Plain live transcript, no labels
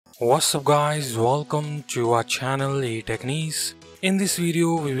What's up guys, welcome to our channel Etechniz. In this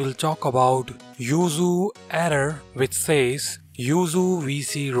video we will talk about yuzu error which says yuzu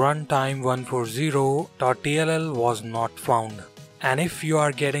vcruntime140.dll was not found. And if you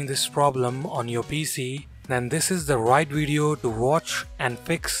are getting this problem on your PC, then this is the right video to watch and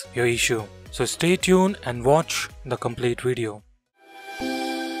fix your issue. So stay tuned and watch the complete video.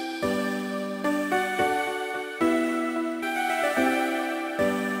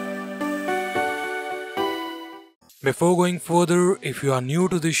 Before going further, if you are new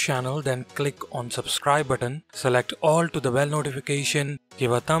to this channel, then click on subscribe button, select all to the bell notification,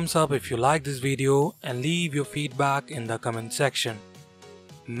 give a thumbs up if you like this video and leave your feedback in the comment section.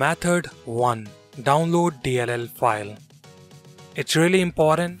 Method 1. Download DLL file. It's really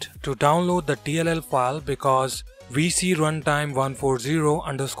important to download the DLL file because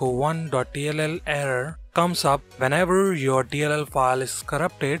vcruntime140.1.dll error comes up whenever your DLL file is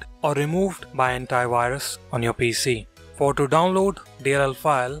corrupted or removed by antivirus on your PC. To download DLL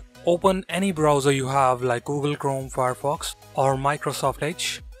file, open any browser you have like Google Chrome, Firefox or Microsoft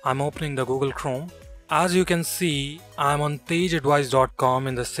Edge. I'm opening the Google Chrome. As you can see, I'm on pageadvice.com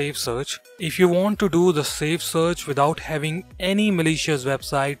in the safe search. If you want to do the safe search without having any malicious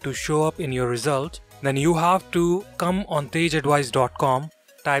website to show up in your result, then you have to come on pageadvice.com,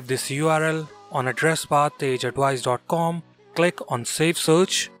 type this URL on address bar pageadvice.com, click on save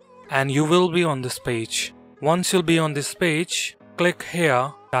search and you will be on this page. Once you'll be on this page, click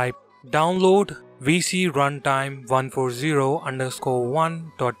here, type download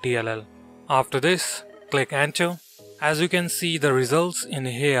vcruntime140.1.dll. After this, click enter. As you can see the results in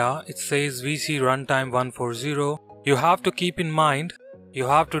here, it says vcruntime140. You have to keep in mind, you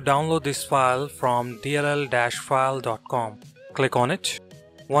have to download this file from dll-file.com. Click on it.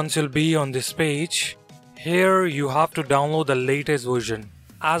 Once you'll be on this page, here you have to download the latest version.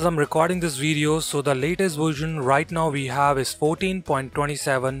 As I'm recording this video, so the latest version right now we have is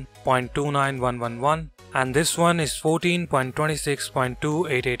 14.27.29111 and this one is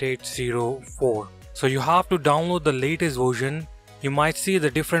 14.26.28880.4. So you have to download the latest version. You might see the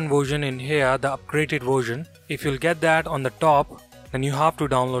different version in here, the upgraded version. If you'll get that on the top, then you have to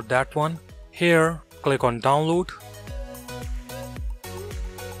download that one. Here, click on download.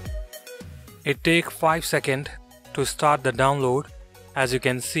 It takes 5 seconds to start the download. As you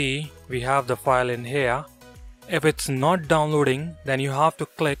can see, we have the file in here. If it's not downloading, then you have to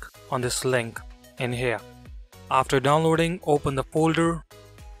click on this link in here. After downloading, open the folder,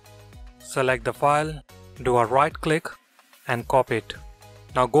 select the file, do a right click and copy it.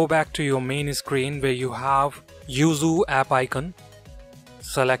 Now go back to your main screen where you have yuzu app icon.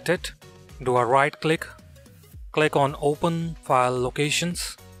 Select it, do a right click, click on open file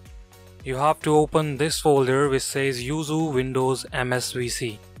locations. You have to open this folder which says yuzu windows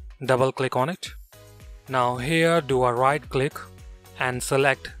msvc. Double click on it. Now here do a right click and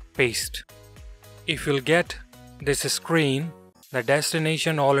select paste. If you'll get this screen, the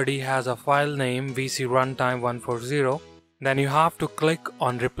destination already has a file name vcruntime140, then you have to click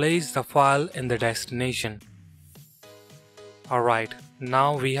on replace the file in the destination. Alright,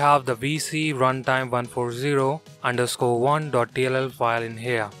 now we have the vcruntime140.1.dll file in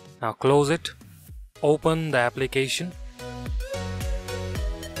here. Now close it, open the application.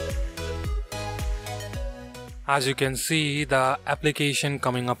 As you can see, the application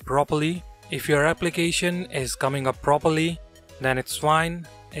coming up properly. If your application is coming up properly, then it's fine.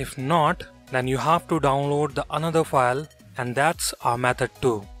 If not, then you have to download the another file, and that's our method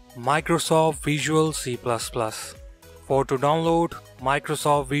 2, Microsoft Visual C++. To download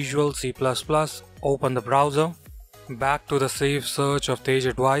Microsoft Visual C++, open the browser. Back to the safe search of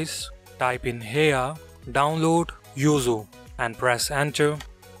Etechniz, type in here download yuzu and press enter.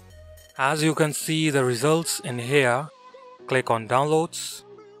 As you can see the results in here, click on downloads.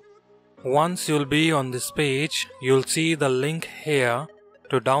 Once you'll be on this page, you'll see the link here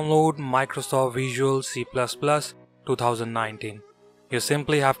to download Microsoft Visual C++ 2019. You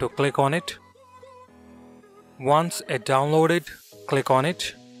simply have to click on it. Once it downloaded, click on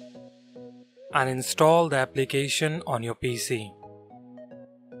it and install the application on your PC.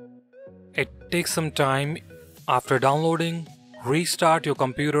 It takes some time. After downloading, restart your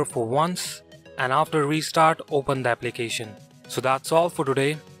computer for once and after restart, open the application. So that's all for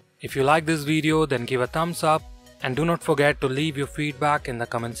today. If you like this video, then give a thumbs up and do not forget to leave your feedback in the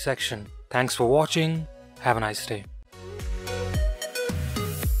comment section. Thanks for watching. Have a nice day.